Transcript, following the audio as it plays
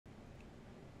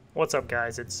What's up,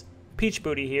 guys? It's Peach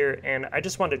Booty here, and I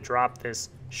just wanted to drop this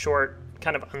short,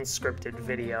 kind of unscripted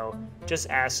video just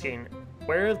asking,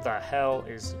 where the hell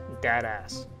is that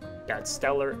ass? That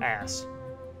stellar ass.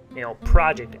 You know,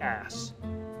 Project Ass.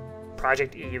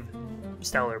 Project Eve,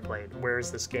 Stellar Blade. Where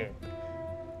is this game?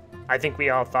 I think we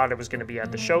all thought it was going to be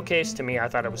at the showcase. To me, I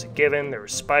thought it was a given. There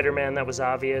was Spider-Man that was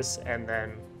obvious, and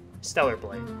then Stellar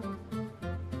Blade.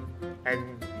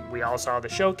 And we all saw the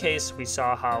showcase. We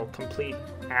saw how complete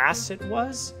ass it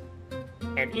was.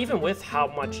 And even with how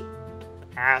much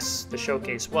ass the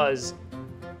showcase was,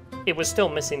 it was still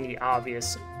missing the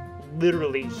obvious,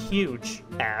 literally huge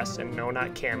ass. And no,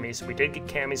 not camis. We did get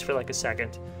camis for like a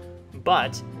second.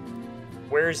 But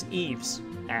where's Eve's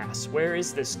ass? Where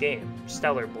is this game,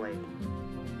 Stellar Blade?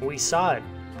 We saw it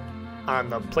on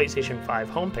the PlayStation 5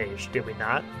 homepage, did we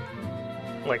not?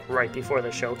 Like right before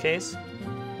the showcase?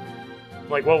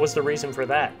 Like, what was the reason for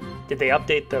that? Did they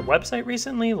update the website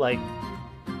recently? Like,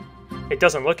 it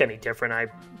doesn't look any different. I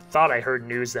thought I heard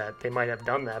news that they might have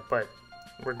done that, but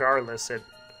regardless, it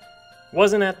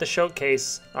wasn't at the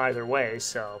showcase either way,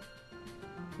 so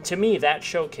to me, that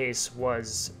showcase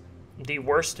was the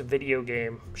worst video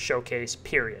game showcase,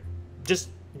 period. Just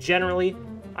generally,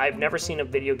 I've never seen a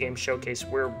video game showcase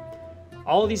where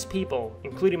all of these people,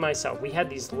 including myself, we had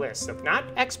these lists of not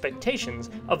expectations,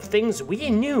 of things we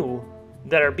knew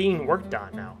that are being worked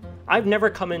on now. I've never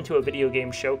come into a video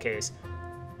game showcase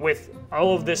with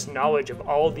all of this knowledge of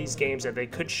all of these games that they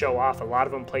could show off, a lot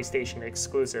of them PlayStation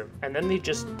exclusive, and then they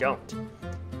just don't.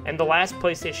 And the last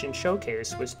PlayStation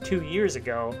showcase was 2 years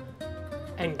ago,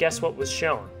 and guess what was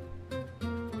shown?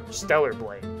 Stellar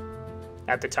Blade.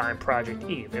 At the time, Project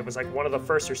Eve. It was like one of the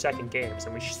first or second games,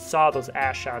 and we saw those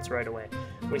ass shots right away.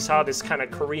 We saw this kind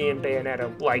of Korean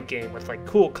Bayonetta-like game with like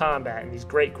cool combat and these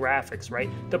great graphics, right?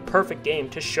 The perfect game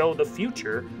to show the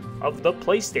future of the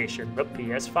PlayStation, the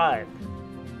PS5.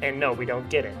 And no, we don't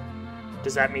get it.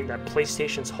 Does that mean that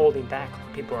PlayStation's holding back,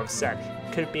 like people have said?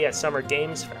 Could it be at Summer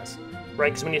Games Fest? Right,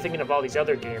 because when you're thinking of all these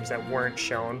other games that weren't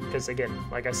shown, because again,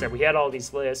 like I said, we had all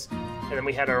these lists, and then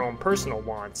we had our own personal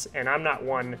wants, and I'm not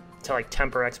one to like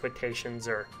temper expectations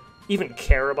or even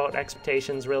care about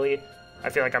expectations, really. I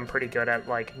feel like I'm pretty good at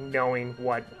like knowing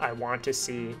what I want to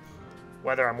see,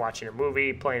 whether I'm watching a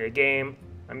movie, playing a game.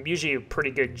 I'm usually a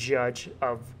pretty good judge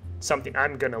of something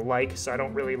I'm gonna like, so I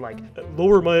don't really like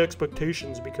lower my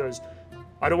expectations because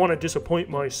I don't want to disappoint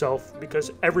myself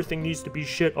because everything needs to be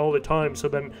shit all the time. So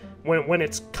then when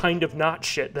it's kind of not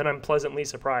shit, then I'm pleasantly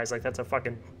surprised. Like, that's a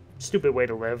fucking stupid way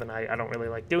to live, and I don't really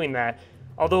like doing that.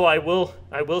 Although I will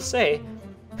say,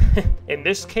 in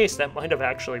this case, that might have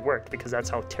actually worked because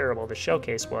that's how terrible the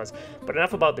showcase was. But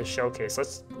enough about this showcase.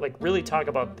 Let's like really talk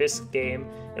about this game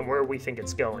and where we think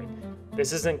it's going.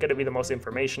 This isn't going to be the most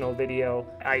informational video.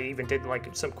 I even did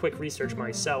like some quick research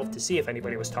myself to see if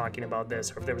anybody was talking about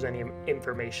this or if there was any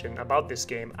information about this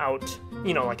game out,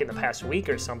 you know, like in the past week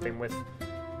or something, with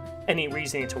any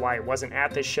reasoning to why it wasn't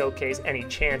at this showcase, any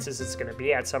chances it's going to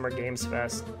be at Summer Games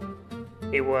Fest.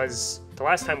 It was, the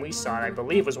last time we saw it, I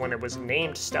believe, was when it was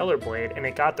named Stellar Blade, and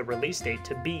it got the release date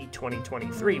to be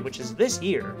 2023, which is this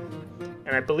year.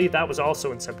 And I believe that was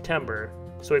also in September.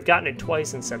 So we've gotten it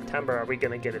twice in September. Are we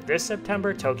going to get it this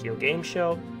September, Tokyo Game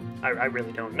Show? I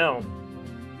really don't know.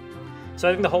 So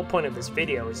I think the whole point of this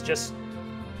video is just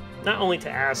not only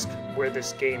to ask where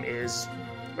this game is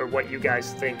or what you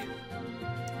guys think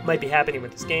might be happening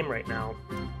with this game right now,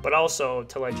 but also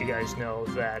to let you guys know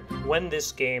that when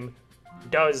this game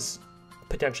does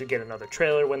potentially get another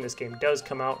trailer, when this game does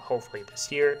come out, hopefully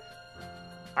this year,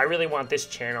 I really want this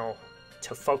channel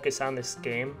to focus on this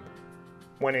game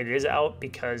when it is out,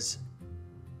 because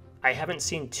I haven't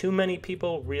seen too many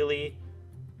people really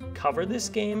cover this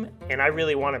game, and I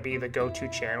really want to be the go-to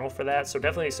channel for that. So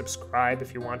definitely subscribe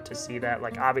if you want to see that.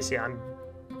 Like, obviously I'm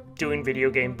doing Video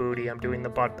Game Booty, I'm doing the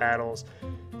butt battles.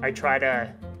 I try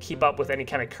to keep up with any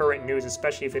kind of current news,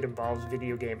 especially if it involves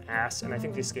video game ass, and I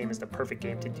think this game is the perfect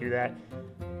game to do that.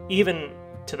 Even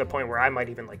to the point where I might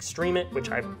even like stream it, which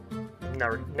I've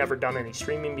never done any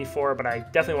streaming before, but I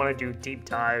definitely want to do deep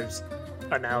dives,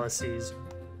 analyses,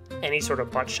 any sort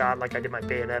of butt shot, like I did my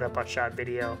Bayonetta butt shot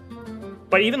video.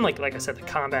 But even like I said, the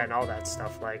combat and all that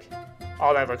stuff, like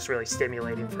all that looks really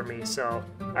stimulating for me. So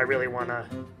I really want to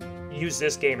use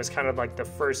this game as kind of like the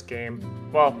first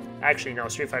game. Well, actually no,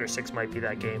 Street Fighter 6 might be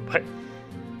that game, but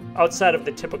outside of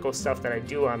the typical stuff that I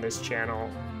do on this channel,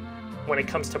 when it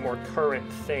comes to more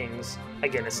current things,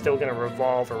 again, it's still going to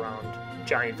revolve around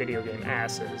giant video game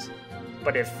asses.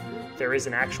 But if there is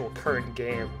an actual current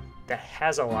game that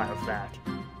has a lot of that,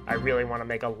 I really want to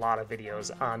make a lot of videos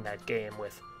on that game,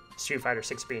 with Street Fighter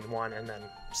 6 being one, and then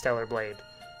Stellar Blade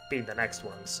be the next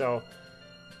one. So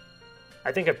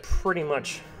I think I pretty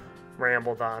much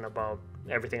rambled on about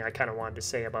everything I kind of wanted to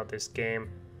say about this game,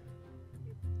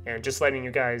 and just letting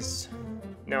you guys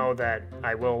know that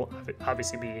I will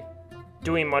obviously be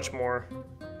doing much more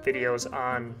videos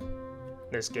on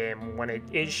this game when it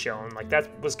is shown. Like, that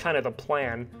was kind of the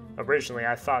plan originally.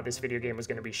 I thought this video game was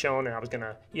going to be shown and I was going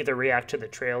to either react to the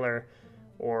trailer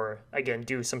or again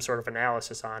do some sort of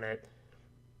analysis on it.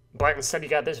 But instead you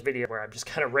got this video where I'm just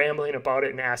kind of rambling about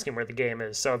it and asking where the game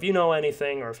is. So if you know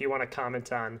anything, or if you want to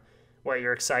comment on what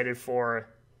you're excited for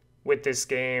with this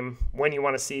game, when you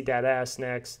want to see Deadass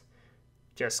next,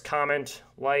 just comment,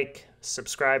 like,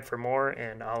 subscribe for more,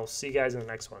 and I'll see you guys in the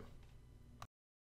next one.